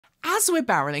As we're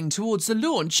barreling towards the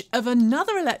launch of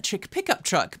another electric pickup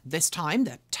truck, this time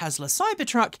the Tesla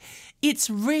Cybertruck, it's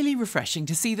really refreshing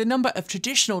to see the number of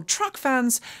traditional truck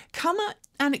fans come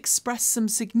and express some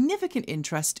significant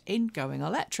interest in going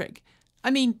electric.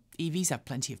 I mean, EVs have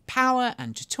plenty of power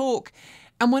and to talk,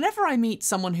 and whenever I meet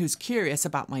someone who's curious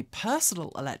about my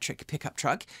personal electric pickup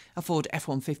truck, a Ford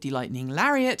F150 Lightning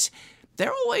Lariat,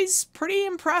 they're always pretty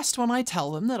impressed when I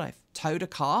tell them that I've towed a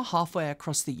car halfway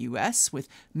across the US with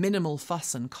minimal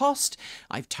fuss and cost,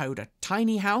 I've towed a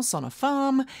tiny house on a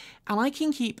farm, and I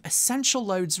can keep essential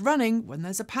loads running when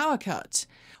there's a power cut.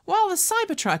 While the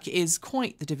Cybertruck is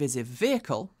quite the divisive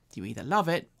vehicle, you either love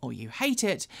it or you hate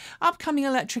it, upcoming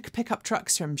electric pickup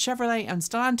trucks from Chevrolet and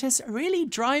Stellantis really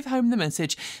drive home the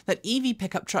message that EV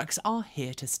pickup trucks are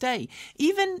here to stay.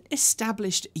 Even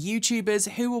established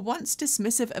YouTubers who were once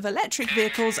dismissive of electric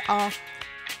vehicles are...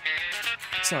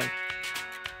 Sorry.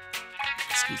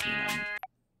 Excuse me a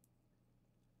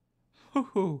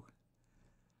moment.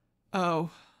 Oh.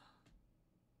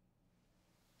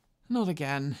 Not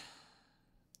again.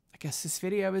 I guess this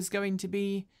video is going to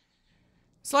be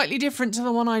slightly different to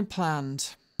the one I'd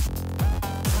planned.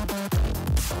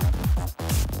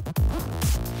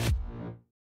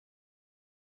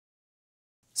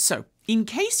 So, in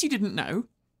case you didn't know,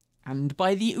 and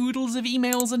by the oodles of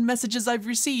emails and messages I've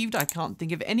received, I can't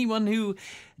think of anyone who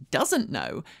doesn't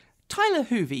know, Tyler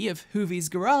Hoovie of Hoovie's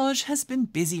Garage has been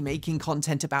busy making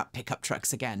content about pickup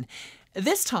trucks again.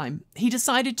 This time, he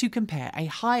decided to compare a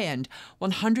high-end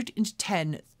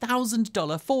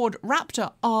 $110,000 Ford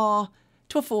Raptor R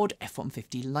to a Ford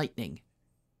F150 Lightning.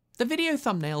 The video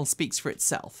thumbnail speaks for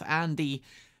itself, and the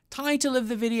title of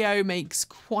the video makes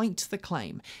quite the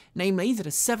claim, namely that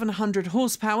a 700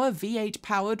 horsepower V8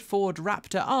 powered Ford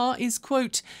Raptor R is,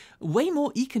 quote, way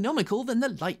more economical than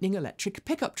the Lightning electric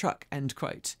pickup truck, end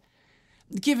quote.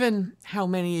 Given how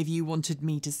many of you wanted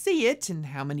me to see it and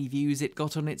how many views it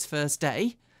got on its first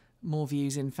day, more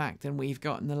views in fact than we've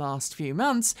got in the last few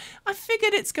months, I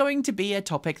figured it's going to be a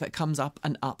topic that comes up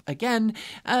and up again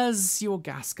as your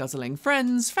gas-guzzling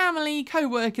friends, family,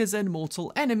 co-workers and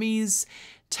mortal enemies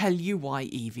tell you why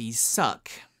EVs suck.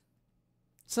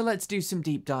 So let's do some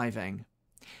deep diving.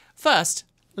 First,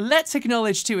 let's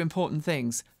acknowledge two important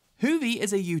things. Hoovie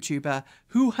is a YouTuber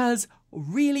who has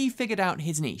really figured out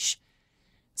his niche.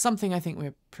 Something I think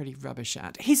we're pretty rubbish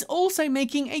at. He's also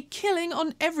making a killing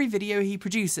on every video he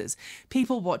produces.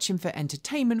 People watch him for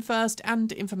entertainment first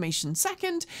and information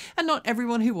second, and not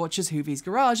everyone who watches Hoovie's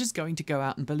Garage is going to go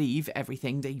out and believe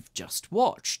everything they've just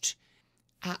watched.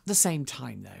 At the same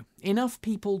time though, enough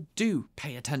people do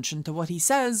pay attention to what he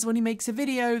says when he makes a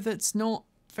video that's not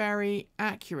very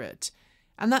accurate.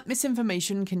 And that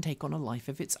misinformation can take on a life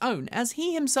of its own, as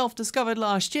he himself discovered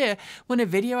last year when a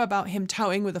video about him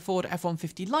towing with a Ford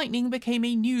F150 Lightning became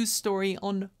a news story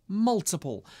on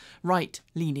multiple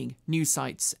right-leaning news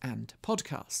sites and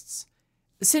podcasts.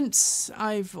 Since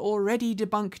I've already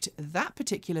debunked that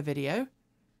particular video,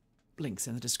 links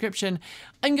in the description,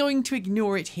 I'm going to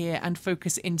ignore it here and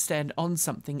focus instead on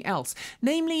something else,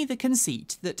 namely the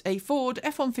conceit that a Ford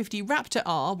F150 Raptor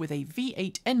R with a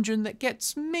V8 engine that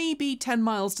gets maybe 10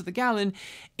 miles to the gallon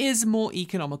is more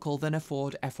economical than a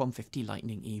Ford F150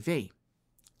 Lightning EV.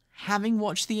 Having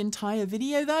watched the entire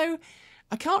video though,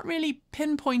 I can't really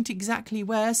pinpoint exactly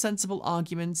where sensible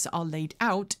arguments are laid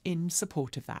out in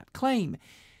support of that claim.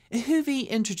 Hoovie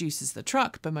introduces the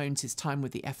truck, bemoans his time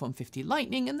with the F150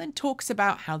 Lightning, and then talks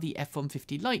about how the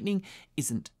F150 Lightning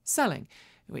isn't selling,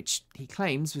 which he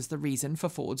claims was the reason for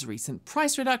Ford's recent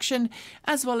price reduction,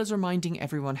 as well as reminding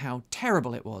everyone how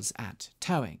terrible it was at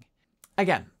towing.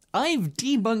 Again, I've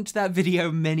debunked that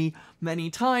video many, many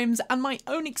times, and my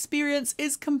own experience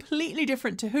is completely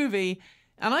different to Hoovie,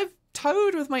 and I've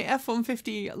towed with my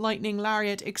F150 Lightning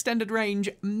Lariat extended range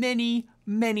many,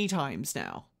 many times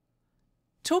now.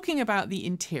 Talking about the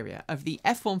interior of the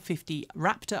F150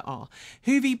 Raptor R,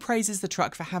 Hoovie praises the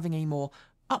truck for having a more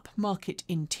upmarket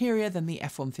interior than the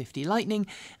F150 Lightning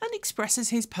and expresses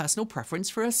his personal preference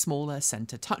for a smaller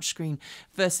centre touchscreen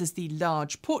versus the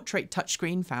large portrait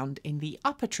touchscreen found in the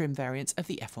upper trim variants of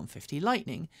the F150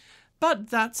 Lightning. But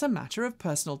that's a matter of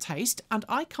personal taste, and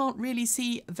I can't really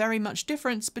see very much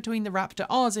difference between the Raptor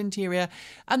R's interior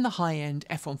and the high-end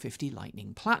F150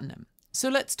 Lightning Platinum. So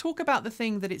let's talk about the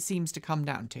thing that it seems to come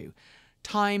down to: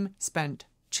 time spent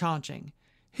charging.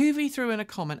 Hoovie threw in a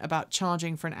comment about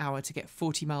charging for an hour to get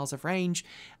 40 miles of range,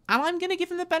 and I'm going to give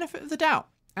him the benefit of the doubt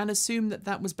and assume that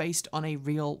that was based on a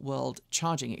real-world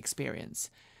charging experience.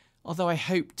 Although I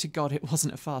hope to God it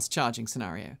wasn't a fast charging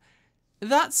scenario.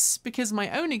 That's because my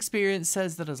own experience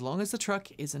says that as long as the truck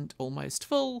isn't almost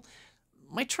full,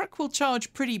 my truck will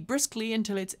charge pretty briskly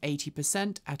until it's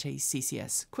 80% at a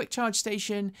CCS quick charge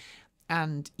station,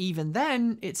 and even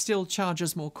then, it still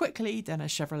charges more quickly than a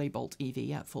Chevrolet Bolt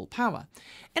EV at full power.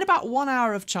 In about 1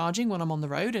 hour of charging when I'm on the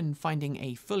road and finding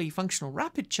a fully functional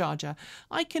rapid charger,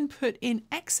 I can put in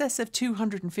excess of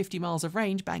 250 miles of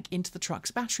range back into the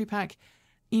truck's battery pack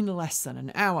in less than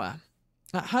an hour.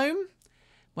 At home?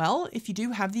 Well, if you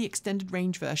do have the extended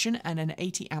range version and an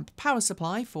 80 amp power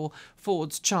supply for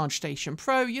Ford's Charge Station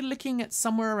Pro, you're looking at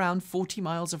somewhere around 40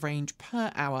 miles of range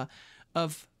per hour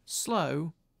of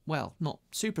slow, well, not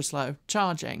super slow,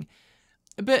 charging.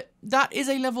 But that is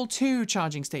a level 2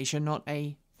 charging station, not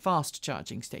a fast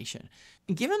charging station.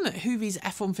 Given that Hoovie's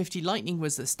F150 Lightning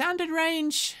was the standard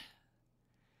range,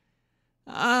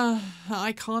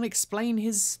 I can't explain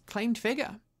his claimed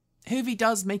figure. Hoovie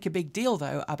does make a big deal,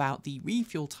 though, about the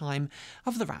refuel time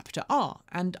of the Raptor R,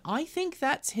 and I think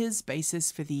that's his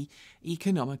basis for the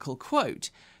economical quote.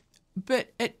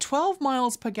 But at 12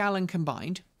 miles per gallon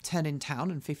combined, 10 in town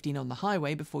and 15 on the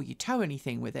highway before you tow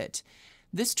anything with it,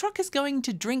 this truck is going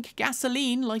to drink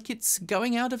gasoline like it's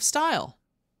going out of style.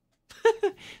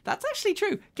 That's actually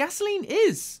true. Gasoline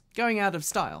is going out of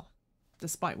style,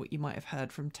 despite what you might have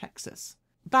heard from Texas.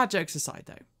 Bad jokes aside,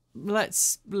 though.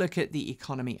 Let's look at the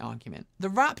economy argument. The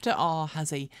Raptor R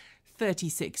has a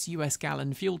 36 US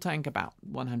gallon fuel tank, about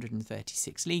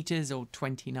 136 litres or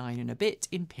 29 and a bit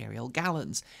imperial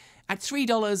gallons. At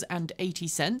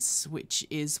 $3.80, which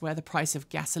is where the price of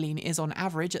gasoline is on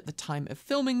average at the time of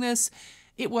filming this,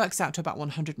 it works out to about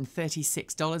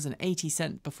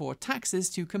 $136.80 before taxes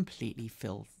to completely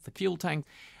fill the fuel tank.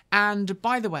 And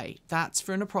by the way, that's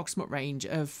for an approximate range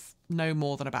of no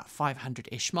more than about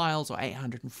 500-ish miles or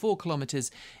 804 kilometers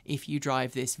if you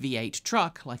drive this V8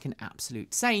 truck like an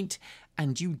absolute saint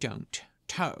and you don't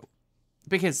tow.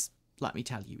 Because, let me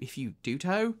tell you, if you do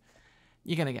tow,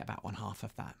 you're going to get about one half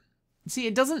of that. See,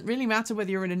 it doesn't really matter whether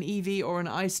you're in an EV or an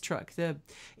ICE truck. The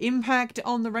impact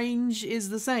on the range is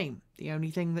the same. The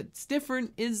only thing that's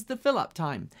different is the fill-up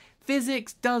time.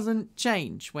 Physics doesn't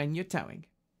change when you're towing.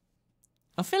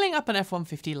 Now, filling up an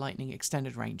F150 Lightning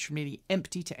extended range from nearly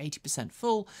empty to 80%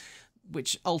 full,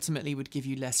 which ultimately would give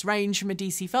you less range from a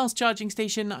DC fast charging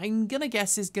station, I'm gonna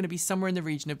guess is gonna be somewhere in the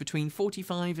region of between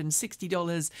 $45 and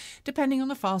 $60, depending on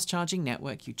the fast charging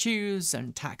network you choose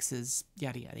and taxes,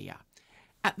 yada yada yada.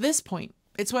 At this point,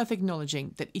 it's worth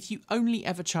acknowledging that if you only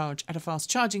ever charge at a fast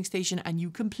charging station and you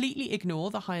completely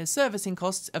ignore the higher servicing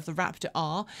costs of the Raptor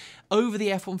R over the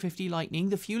F150 Lightning,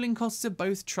 the fueling costs of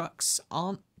both trucks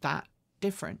aren't that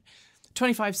different.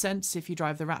 25 cents if you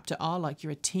drive the Raptor R like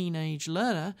you're a teenage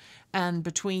learner, and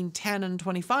between 10 and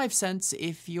 25 cents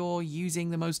if you're using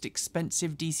the most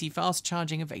expensive DC fast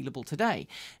charging available today,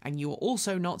 and you're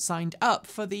also not signed up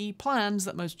for the plans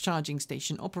that most charging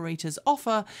station operators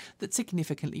offer that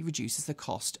significantly reduces the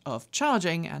cost of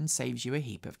charging and saves you a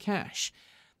heap of cash.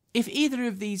 If either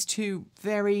of these two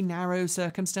very narrow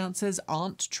circumstances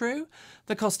aren't true,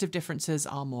 the cost of differences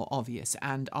are more obvious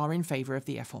and are in favour of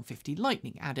the F150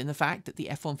 Lightning, and in the fact that the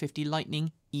F150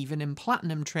 Lightning, even in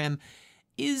platinum trim,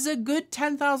 is a good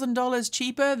 $10,000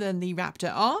 cheaper than the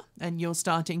Raptor R, and you're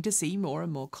starting to see more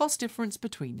and more cost difference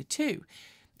between the two.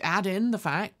 Add in the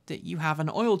fact that you have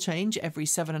an oil change every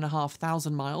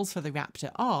 7,500 miles for the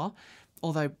Raptor R,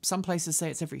 although some places say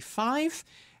it's every 5.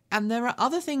 And there are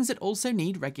other things that also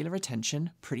need regular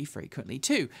attention pretty frequently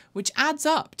too, which adds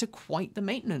up to quite the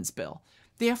maintenance bill.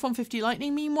 The F150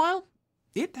 Lightning, meanwhile,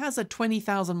 it has a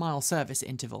 20,000 mile service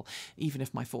interval, even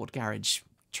if my Ford garage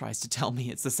tries to tell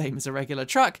me it's the same as a regular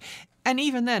truck, and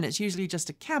even then it's usually just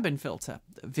a cabin filter,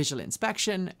 visual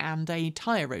inspection, and a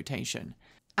tyre rotation.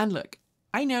 And look,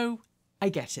 I know, I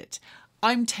get it.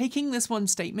 I'm taking this one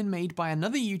statement made by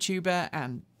another YouTuber,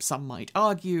 and some might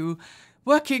argue,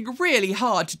 working really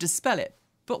hard to dispel it.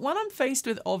 But when I'm faced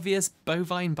with obvious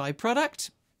bovine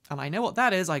byproduct, and I know what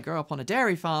that is, I grew up on a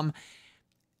dairy farm,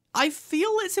 I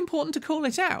feel it's important to call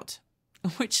it out.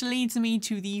 Which leads me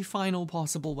to the final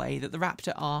possible way that the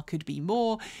Raptor R could be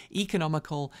more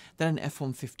economical than an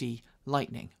F150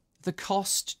 Lightning: the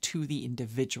cost to the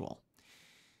individual.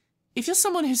 If you're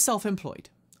someone who's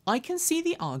self-employed, I can see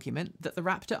the argument that the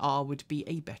Raptor R would be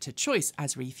a better choice,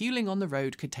 as refueling on the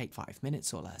road could take 5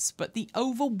 minutes or less, but the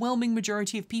overwhelming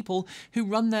majority of people who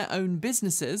run their own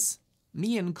businesses,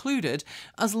 me included,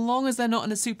 as long as they're not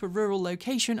in a super rural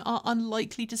location, are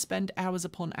unlikely to spend hours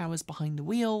upon hours behind the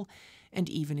wheel, and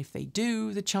even if they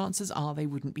do, the chances are they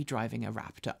wouldn't be driving a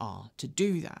Raptor R to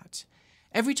do that.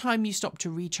 Every time you stop to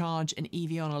recharge an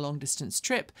EV on a long-distance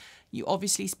trip, you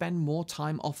obviously spend more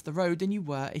time off the road than you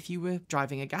were if you were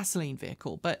driving a gasoline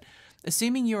vehicle, but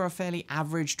Assuming you're a fairly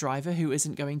average driver who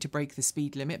isn't going to break the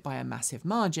speed limit by a massive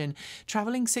margin,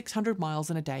 travelling 600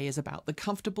 miles in a day is about the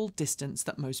comfortable distance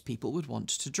that most people would want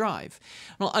to drive.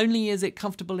 Not only is it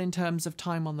comfortable in terms of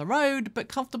time on the road, but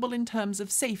comfortable in terms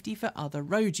of safety for other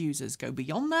road users. Go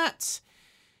beyond that,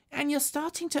 and you're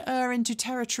starting to err into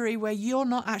territory where you're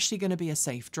not actually going to be a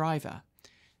safe driver.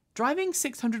 Driving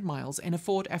 600 miles in a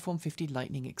Ford F150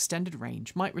 Lightning extended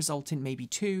range might result in maybe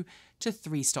 2 to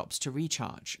 3 stops to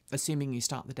recharge, assuming you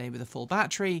start the day with a full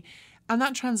battery, and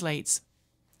that translates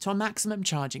to a maximum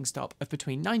charging stop of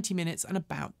between 90 minutes and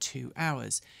about 2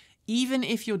 hours. Even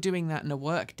if you're doing that in a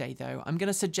work day, though, I'm going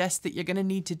to suggest that you're going to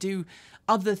need to do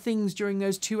other things during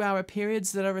those 2-hour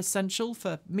periods that are essential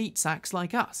for meat sacks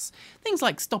like us. Things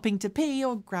like stopping to pee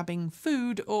or grabbing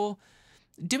food or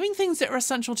doing things that are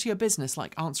essential to your business,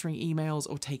 like answering emails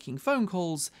or taking phone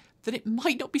calls, that it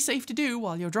might not be safe to do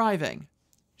while you're driving.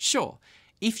 Sure,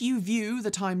 if you view the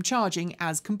time charging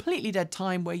as completely dead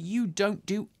time where you don't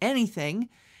do anything,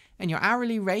 and your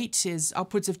hourly rate is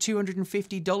upwards of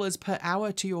 $250 per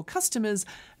hour to your customers,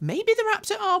 maybe the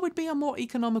Raptor R would be a more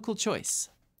economical choice.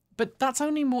 But that's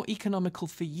only more economical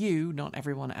for you, not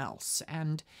everyone else,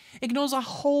 and ignores a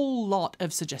whole lot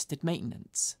of suggested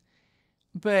maintenance.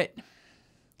 But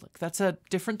look, that's a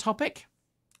different topic.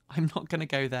 I'm not going to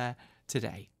go there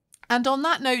today. And on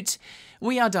that note,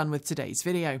 we are done with today's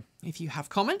video. If you have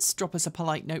comments, drop us a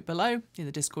polite note below in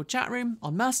the Discord chat room,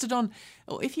 on Mastodon,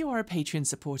 or if you are a Patreon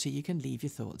supporter, you can leave your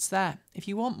thoughts there. If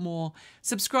you want more,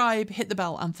 subscribe, hit the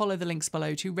bell, and follow the links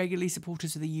below to regularly support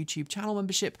us with a YouTube channel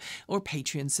membership or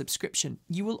Patreon subscription.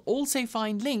 You will also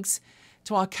find links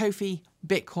to our Ko-fi,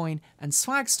 Bitcoin and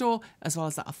Swag store, as well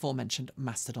as that aforementioned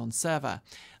Mastodon server.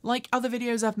 Like other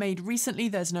videos I've made recently,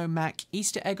 there's no Mac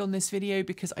Easter egg on this video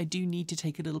because I do need to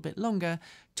take a little bit longer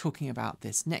talking about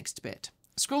this next bit.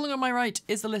 Scrolling on my right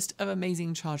is the list of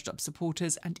amazing charged up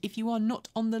supporters, and if you are not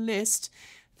on the list,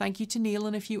 thank you to Neil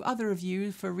and a few other of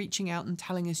you for reaching out and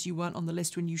telling us you weren't on the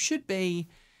list when you should be.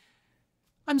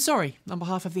 I'm sorry on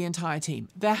behalf of the entire team.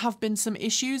 There have been some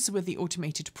issues with the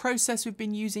automated process we've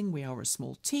been using. We are a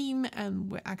small team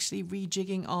and we're actually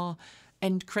rejigging our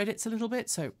end credits a little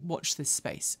bit, so watch this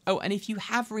space. Oh, and if you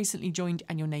have recently joined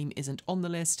and your name isn't on the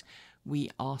list, we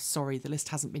are sorry. The list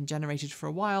hasn't been generated for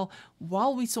a while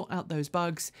we sort out those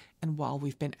bugs and while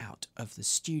we've been out of the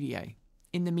studio.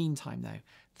 In the meantime, though,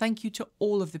 thank you to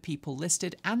all of the people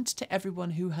listed and to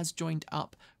everyone who has joined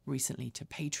up recently to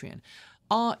Patreon.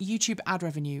 Our YouTube ad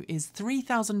revenue is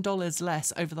 $3,000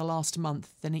 less over the last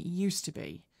month than it used to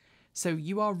be. So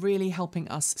you are really helping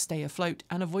us stay afloat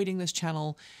and avoiding this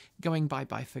channel going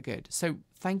bye-bye for good. So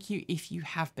thank you if you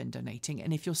have been donating.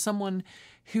 And if you're someone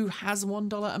who has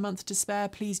 $1 a month to spare,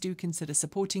 please do consider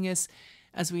supporting us,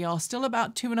 as we are still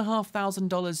about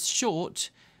 $2,500 short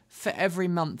for every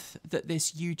month that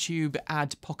this YouTube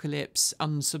adpocalypse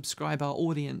unsubscriber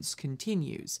audience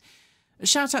continues.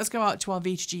 Shoutouts go out to our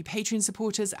V2G Patreon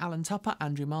supporters: Alan Tupper,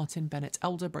 Andrew Martin, Bennett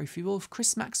Elder, Brophy Wolf,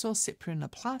 Chris Maxwell, Cyprian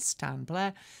Laplace, Dan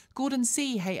Blair, Gordon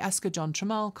C, Hey Esker, John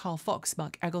Tramal, Carl Fox,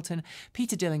 Mark Eggleton,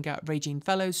 Peter Dillinger, Regine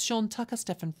Fellows, Sean Tucker,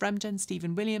 Stefan Fremden,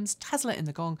 Stephen Williams, Tazla in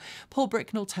the Gong, Paul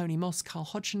Bricknell, Tony Moss, Carl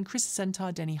Hodgson, Chris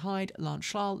Centaur, Denny Hyde, Lance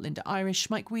Schlal, Linda Irish,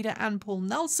 Mike Weeder and Paul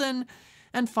Nelson.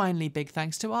 And finally, big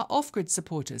thanks to our off-grid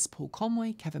supporters: Paul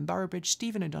Conway, Kevin Burrowbridge,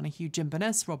 Stephen O'Donoghue, Jim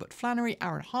Burness, Robert Flannery,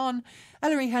 Aaron Hahn,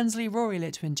 Ellery Hensley, Rory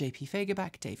Litwin, JP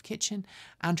Fagerback, Dave Kitchen,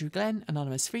 Andrew Glenn,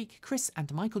 Anonymous Freak, Chris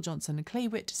and Michael Johnson, Clay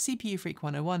Witt, CPU Freak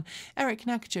 101, Eric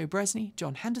Knack, Joe Bresney,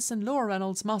 John Henderson, Laura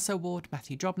Reynolds, Marcel Ward,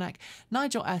 Matthew Drobnak,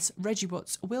 Nigel S, Reggie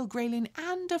Watts, Will Graylin,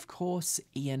 and of course,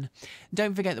 Ian.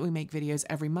 Don't forget that we make videos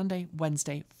every Monday,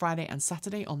 Wednesday, Friday and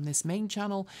Saturday on this main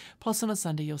channel, plus on a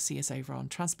Sunday you'll see us over on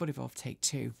Transport Evolved Take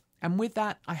 2. And with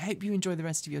that, I hope you enjoy the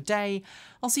rest of your day.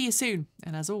 I'll see you soon,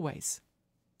 and as always,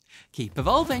 keep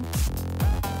evolving.